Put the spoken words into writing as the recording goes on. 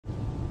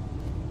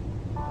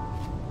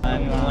everyone.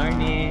 Good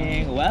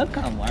morning.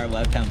 Welcome or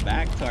welcome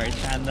back to our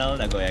channel,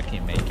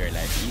 NAGOYAKIM Make Your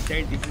Life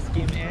Easier. This is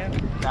Kim and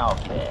なお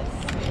です。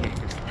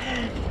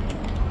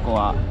ここ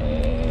は、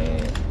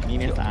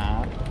皆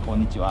さんこん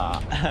にち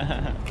は。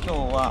今日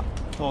は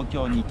東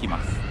京に行きま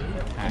す。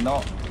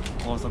の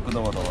高速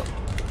道路、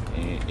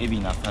海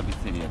老名サービ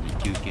スエリアで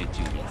休憩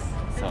中です。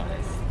そう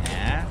です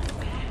ね。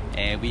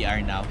We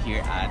are now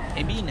here at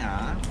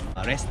Ebina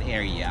rest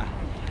area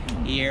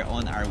here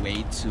on our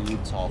way to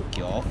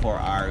Tokyo for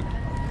our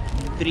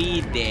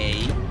 3-day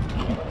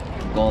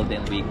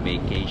Golden Week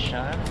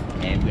vacation,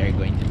 and we are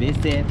going to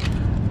visit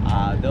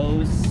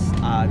those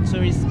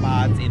tourist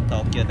spots in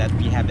Tokyo that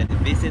we haven't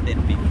visited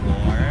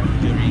before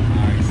during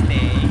our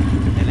stay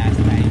the last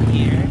time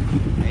here.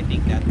 I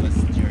think that was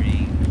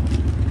during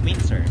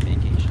winter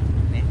vacation.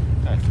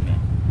 そうですね。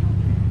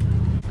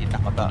行った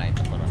ことない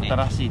ところね。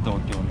新しい東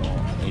京の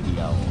エ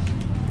リアを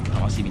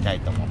楽しみたい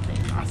と思ってい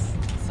ます。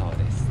そう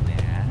ですね。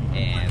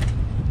And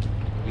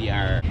we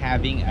are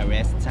having a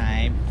rest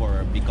time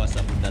because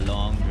of the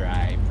long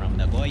drive from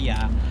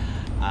Nagoya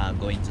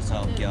going to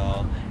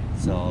Tokyo.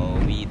 So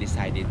we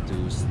decided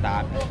to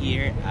stop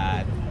here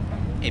at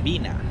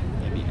Ebina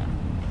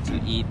to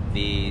eat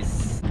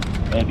this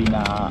海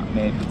老名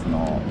名物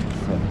の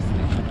そうです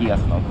ね。柿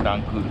安のフラ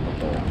ンクフルト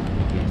と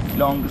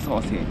ロングソ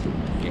ーセージ。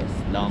yes,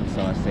 long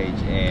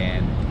sausage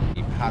and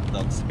hot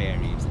dog spare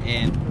ribs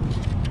and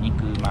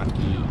肉巻き。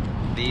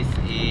this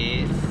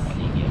is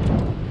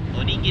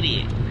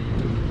onigiri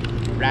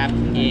wrapped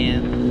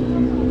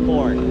in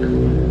pork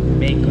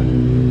bacon.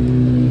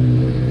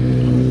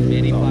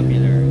 Very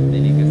popular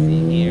delicacy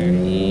here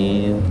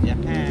in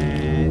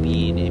Japan,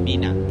 in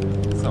Ebina.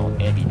 そう、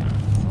海老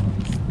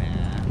名。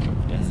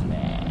です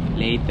ね。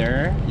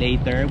Later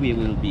we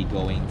will be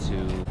going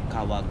to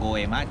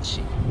Kawagoe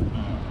Machi.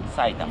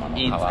 埼玉の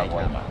In 川越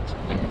Saitama. 町。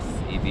 Yes,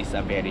 it is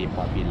a very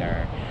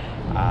popular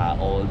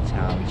old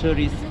town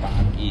tourist spot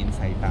in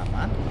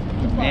Saitama.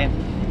 And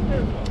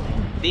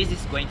this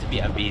is going to be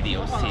a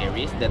video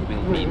series that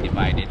will be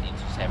divided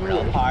into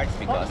several parts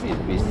because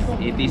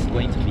it is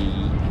going to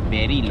be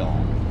very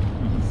long.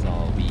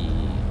 So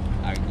we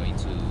are going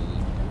to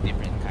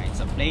different kinds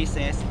of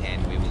places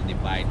and we will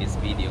divide these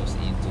videos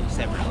into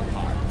several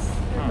parts.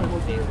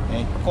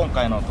 今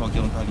回の東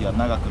京の旅は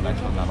長くなり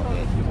そうなの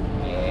で、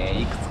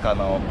いくつか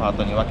のパー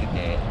トに分け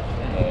て、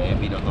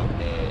ビデオを撮っ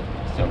て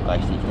紹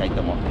介していきたいと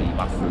思ってい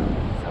ます。そうです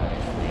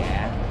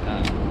ね。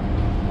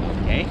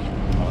OK? OK。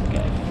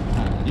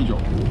以上。い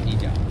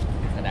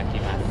ただき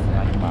ます。い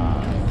ただき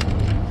ます。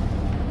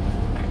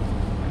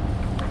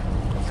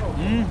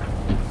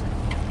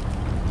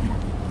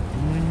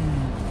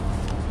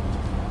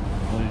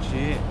おい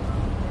しい。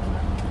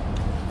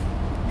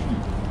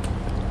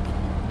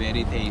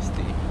Very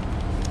tasty.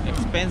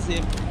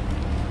 Expensive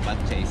but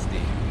tasty.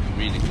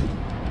 Really good.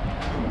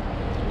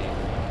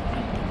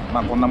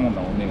 まあこんなもん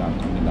のお値段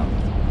です。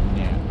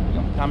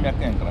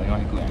300円から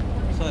400円。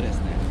そうです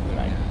ね。ぐ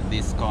らい。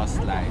This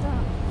costs like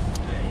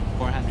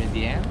 400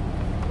 yen,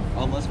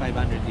 almost 500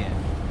 yen.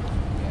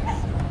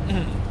 Yes.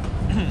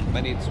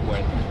 But it's worth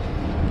it.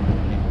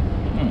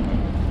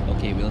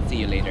 Okay, we'll see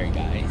you later,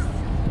 guys.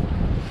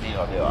 で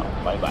は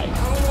バイバイ。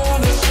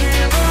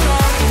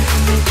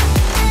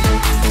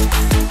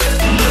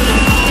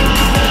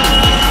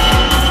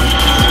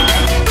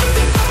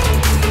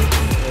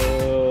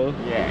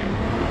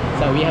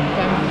So we have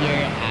come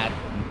here at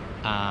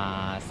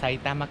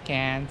Saitama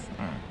Kane,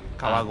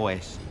 川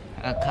越市。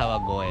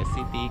Kawagoe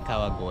City,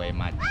 Kawagoe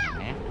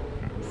Machi.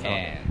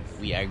 And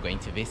we are going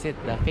to visit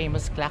the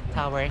famous clock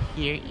tower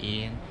here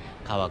in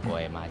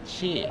Kawagoe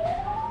Machi.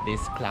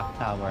 This clock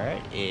tower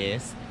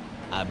is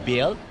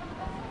built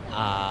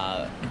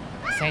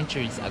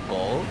centuries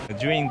ago.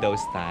 During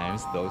those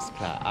times,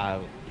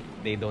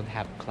 they don't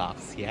have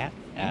clocks yet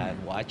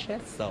and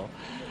watches, so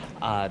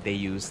they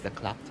use the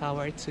clock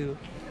tower to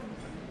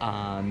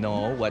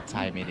know what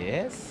time it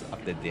is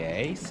of the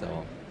day.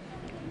 So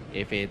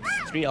if it's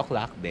 3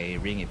 o'clock, they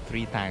ring it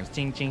 3 times.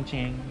 Ching, ching,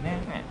 ching.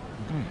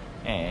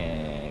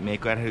 メイ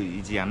クアル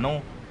イジア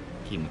の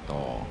キム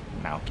と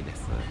直樹で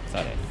す。そ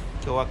うです。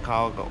今日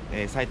は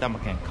埼玉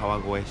県川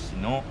越市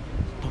の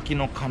時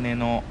の鐘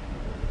の、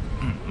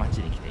町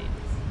に来ています。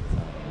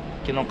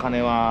時の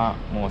鐘は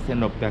もう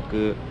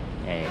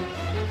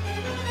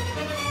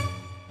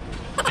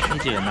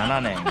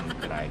1627年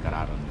くらいか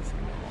らあるんですけ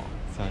ども、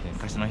そうです。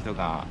昔の人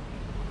が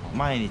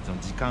毎日の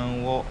時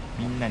間を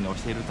みんなに教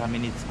えるため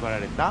に作ら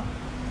れた場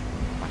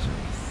所で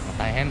す。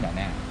大変だ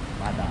ね。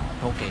まだ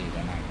時計じ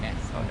ゃないね。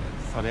そうで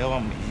す。それを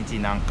一日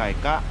何回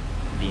か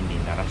リンリ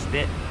ン鳴らし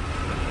て、教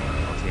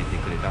えて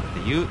くれたって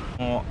いう、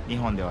もう日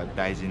本では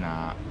大事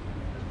な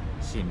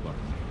シンボル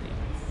になっていま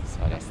す。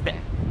そうですね。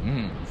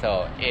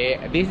So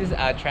this is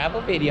a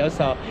travel video.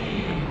 So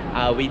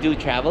we do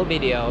travel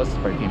videos,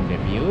 perfume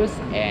reviews,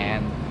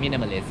 and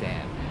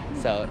minimalism.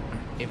 So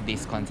if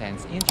these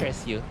contents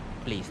interest you,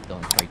 please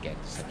don't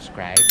forget to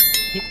subscribe,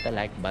 hit the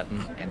like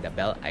button, and the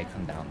bell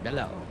icon down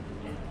below.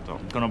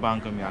 この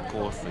番組は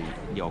香水、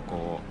旅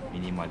行、ミ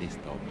ニマリス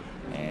ト、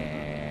ブ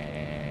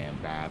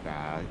ラ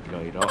い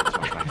ろいろ紹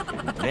介してい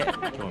るので、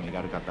興味が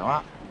ある方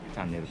はチ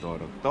ャンネル登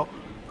録と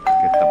グッ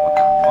ドボ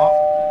タンをよ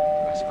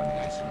ろしくお願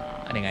いしま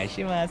す。お願い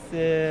します。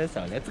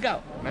So let's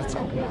go. Let's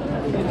go.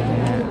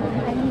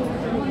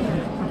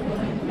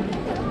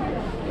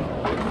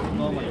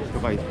 人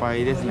がいっぱ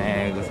いです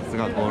ね。さす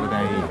がゴールデン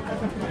ウィー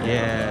ク。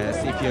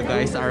Yes, if you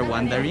guys are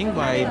wondering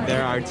why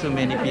there are too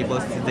many people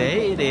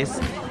today, it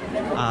is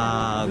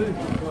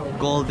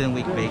Golden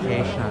Week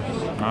vacation.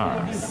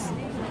 Nice.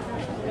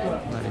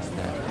 What is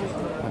that?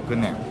 100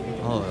年。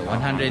Oh,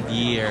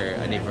 100-year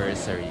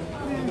anniversary.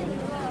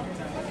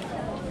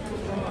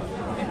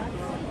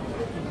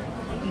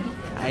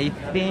 I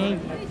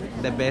think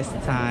the best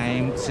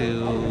time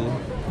to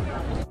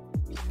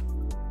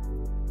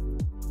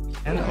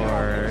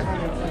or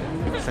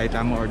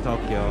Saitama or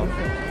Tokyo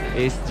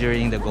is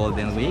during the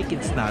Golden Week.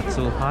 It's not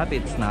too hot,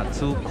 it's not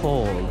too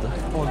cold.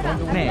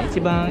 ね、一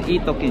番いい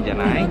時じゃ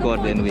ない？ゴー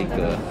ルデンウィー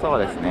ク。そう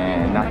です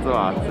ね。夏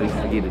は暑い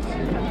すぎるし、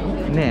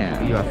ね、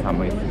冬は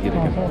寒いすぎるけ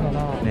ど、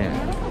ね、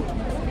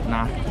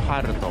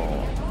春と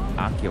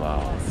秋は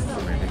おすす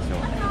めでしょう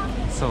ね。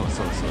そう。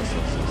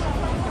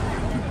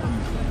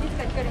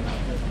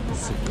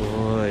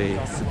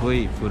すご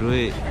い古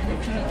い。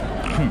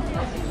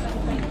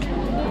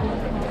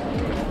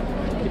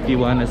If you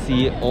wanna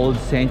see old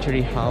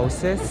century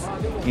houses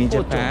in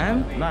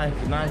Japan,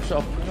 Knife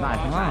shop.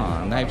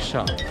 knife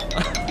shop.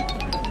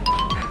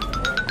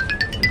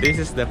 This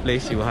is the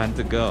place you want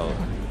to go.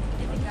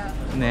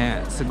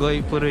 ね、すご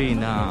い古い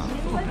な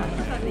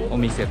お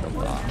店と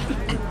か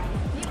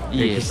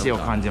家とか歴史を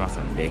感じます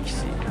よね。歴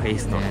史、ヒ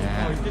ストリ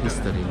ー。ヒ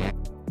ストリーね。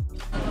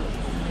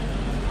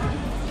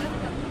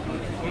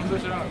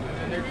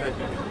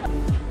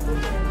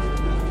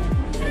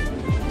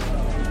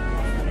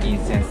イン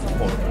センス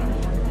ホールダー。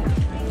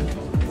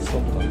そう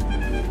か。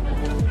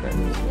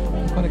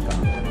これか。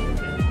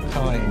か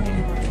わいいね。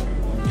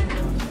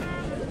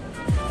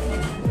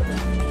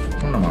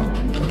こんなの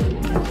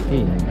い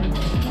いね。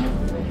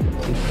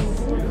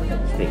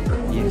Stick.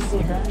 Yes,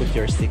 you put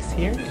your sticks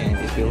here and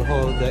it will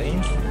hold the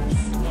incense.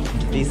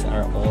 These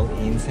are all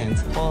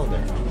incense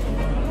holder.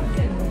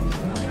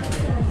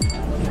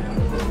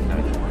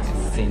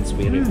 Since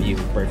we review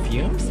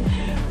perfumes,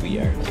 we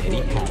are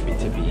very happy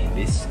to be in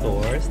these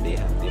stores. They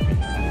have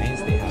different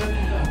kinds. They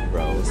have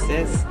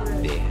roses.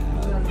 They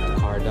have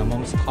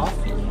cardamon's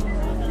coffee.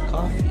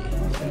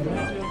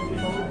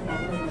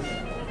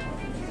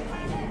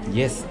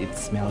 Yes, it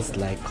smells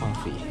like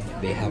coffee.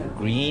 They have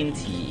green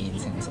tea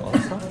incense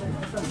also.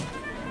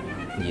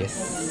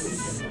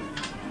 Yes,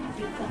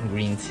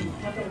 green tea.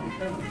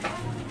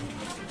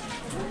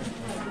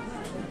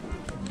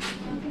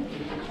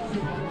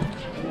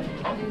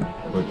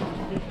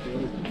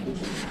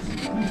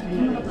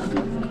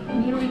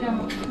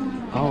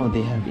 Oh,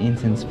 they have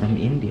incense from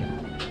India.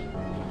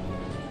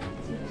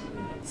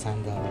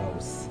 Sandal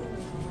rose.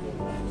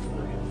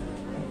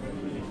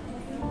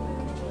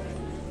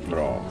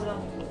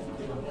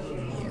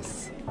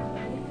 Yes.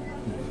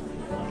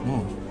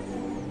 Oh,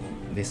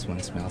 this one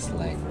smells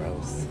like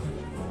rose.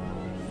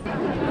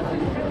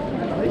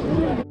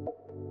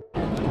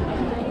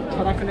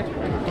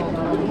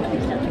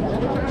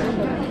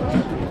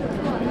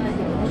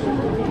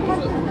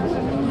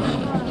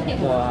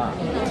 Wow.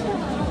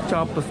 チ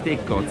ョップスティ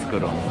ックを作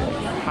るお店。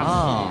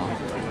 Oh.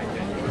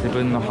 自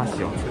分の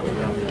箸を作る。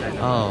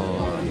 Oh,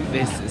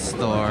 this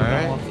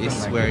store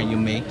is where you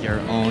make your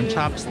own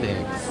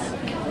chopsticks.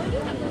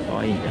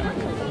 あ、いいね。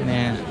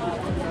ね。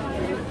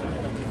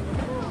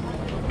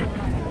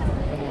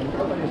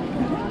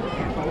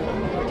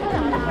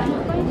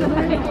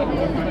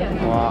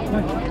わ、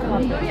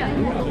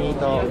ミー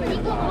ト。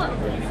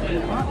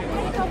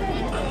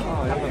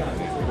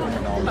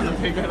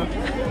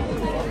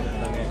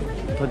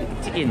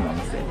チキンのお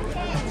店。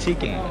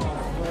Chicken.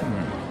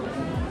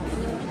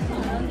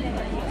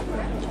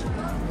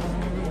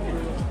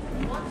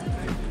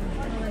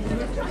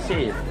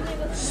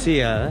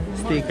 Seal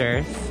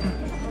stickers.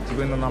 自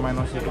分の名前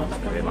のシールを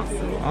作れます。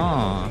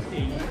 Oh,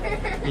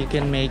 you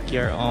can make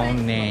your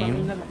own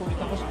name.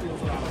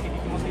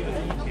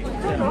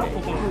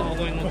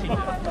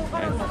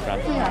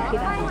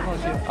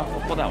 あ、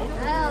ここだわ。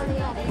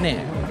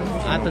ね、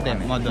後で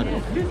戻る。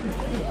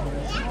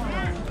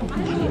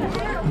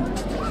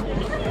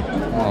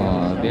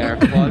Oh, they are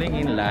falling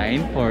in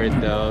line for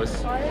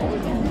those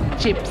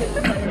chips.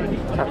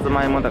 さつ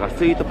まいもだから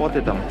スイートポ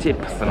テトのチッ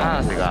プスの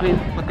お店が。 sweet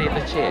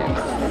potato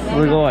chips.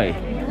 すごい。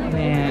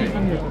ね、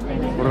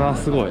これは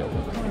すごい。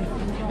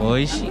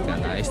美味しいか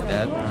な？ Is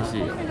that 美味し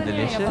い。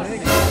 delicious? す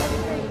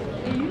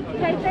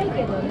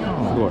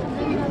ごい。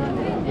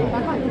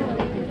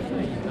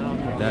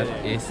That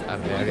is a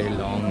very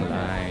long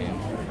line.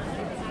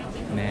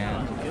 ね。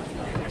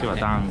こっちは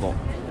団子。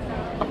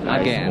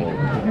 Again,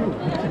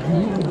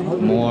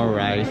 more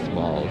rice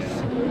balls.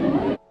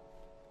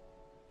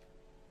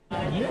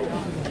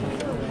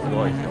 す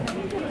ごい。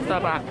スタ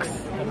ーバック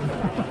ス。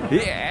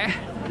Yeah.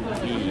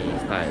 いい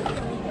スタイル。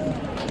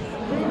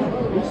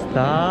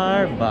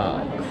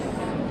 Starbucks.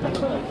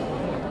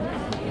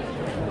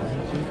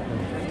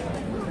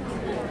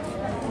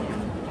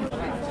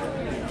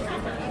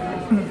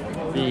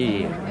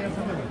 ビ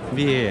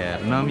ー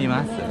ル飲み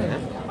ます？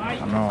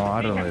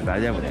あるので大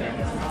丈夫です。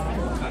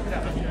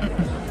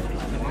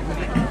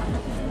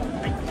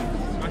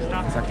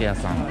酒屋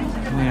さん。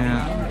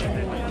ね。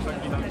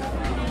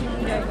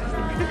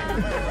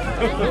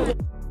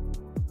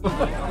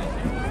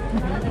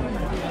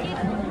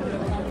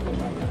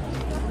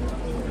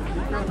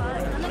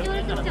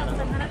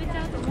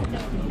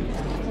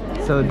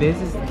So this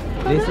is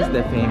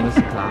the famous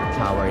clock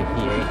tower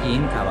here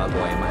in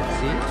Kawagoe,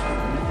 Machi.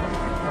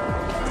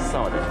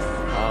 そうです。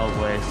川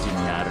越市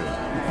にある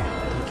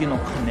時の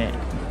鐘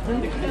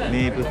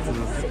名物ス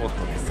ポッ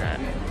トです。いっ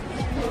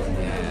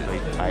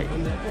ぱい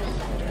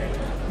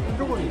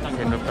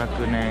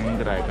1600年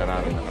ぐらいから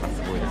あるんだから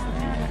すごいですね。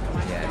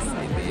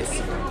Yes, it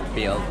is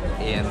built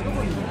in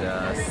the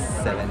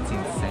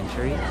 17th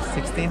century,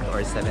 16th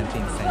or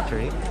 17th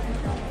century.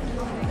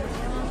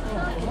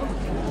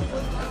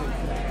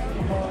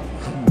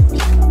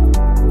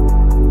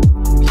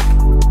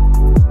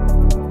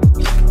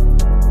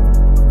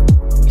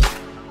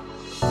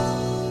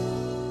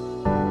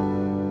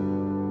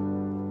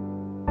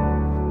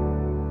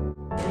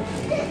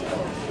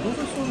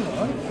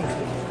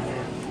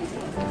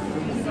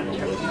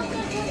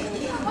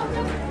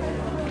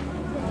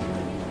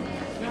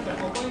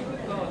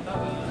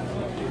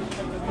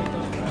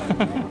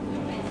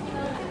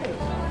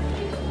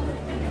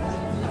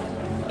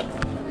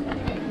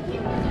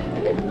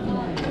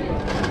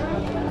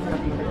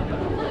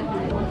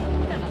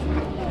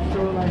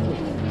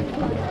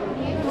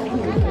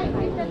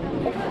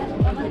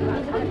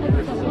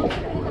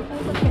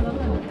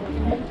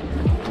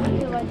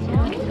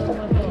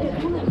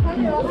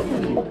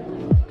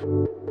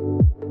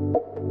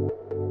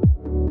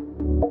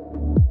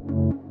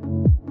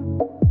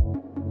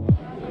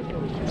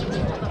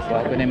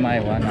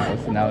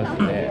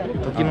 $500 で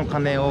時の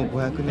鐘を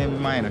500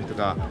年前の人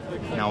が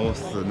直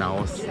す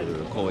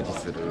工事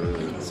する、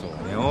そ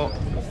れを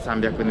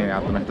300年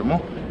後の人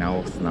も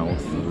直す、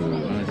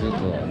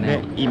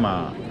で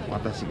今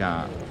私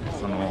が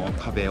その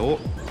壁を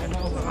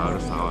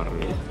触る、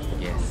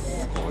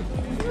こう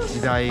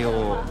時代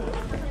を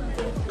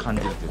感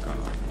じるというか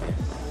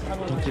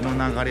時の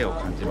流れを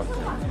感じますよ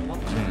ね。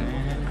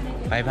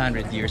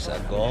500 years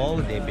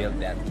ago, they built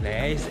that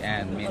place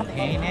and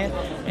maintained it,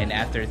 and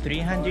after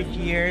 300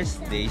 years,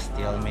 they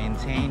still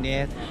maintained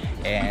it.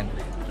 And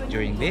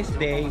during this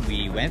day,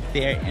 we went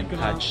there and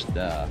touched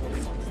the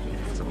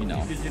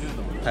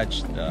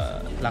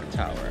clock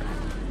tower.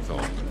 So,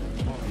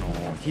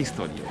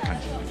 history を感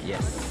じます。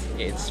Yes,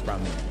 it's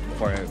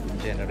for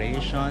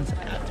generations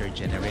after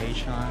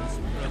generations.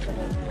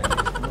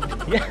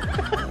 Yeah.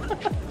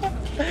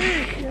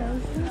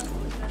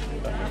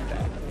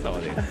 そ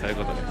うです。そういう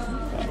ことです。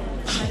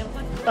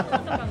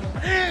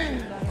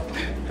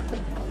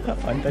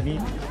本当に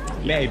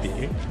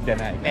Maybe じゃ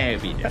ない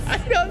Maybe です。I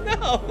don't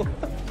know.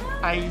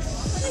 I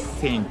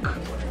think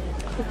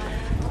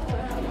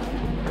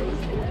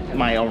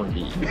my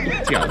only 違う。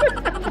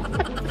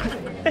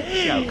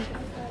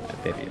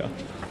出るよ。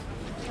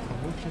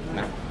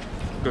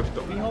Good.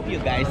 We hope you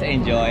guys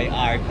enjoy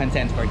our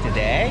content for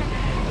today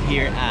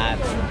here at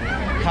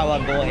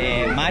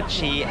Kawagoe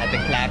Machi at the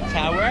clock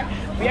tower.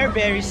 We are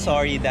very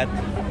sorry that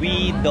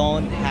we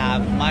don't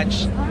have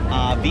much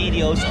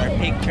videos or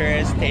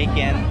pictures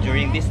taken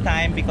during this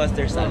time because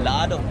there's a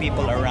lot of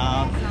people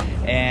around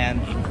and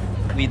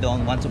we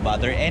don't want to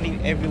bother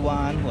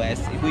everyone who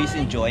is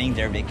enjoying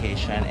their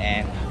vacation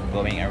and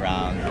going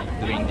around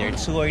doing their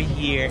tour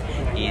here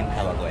in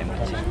Kawagoe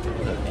Machi.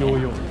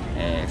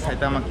 埼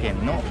玉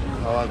県の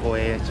川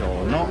越町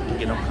の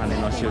時の鐘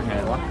の周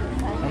辺は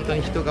本当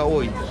に人が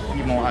多い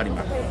日もあり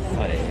ます。そ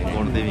うですね。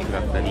ゴールデンウィークだ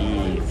った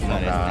り、ま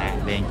た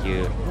連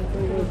休の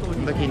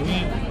時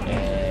に、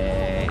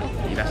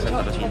いらっし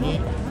ゃった時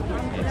に、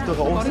人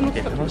が多すぎ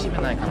て楽し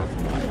めない可能性も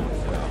あります。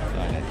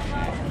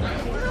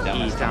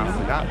いいチャンス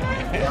が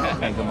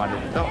恵まれる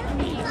と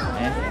いいです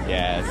ね。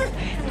Yes.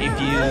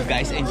 If you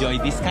guys enjoy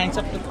these kinds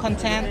of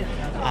content,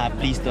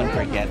 please don't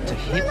forget to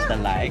hit the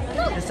like,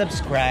 the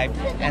subscribe,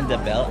 and the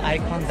bell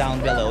icon down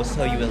below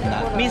so you will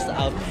not miss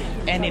out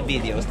any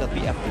videos that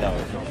we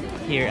upload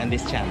here on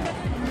this channel.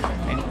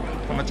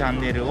 このチャン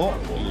ネルを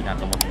いいな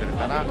と思ってくれ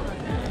たら、グッ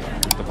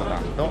ドボタ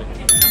ンとチ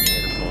ャン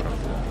ネル登録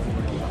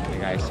お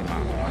願いしま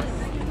す。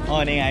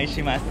お願い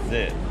します。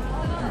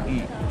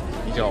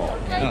以上、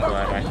ライ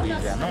フイ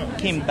ージアの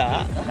キム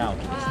タ直樹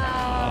でし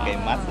た。OK、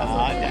またじ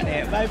ゃあ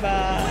ね、バイ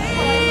バ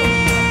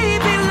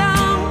イ。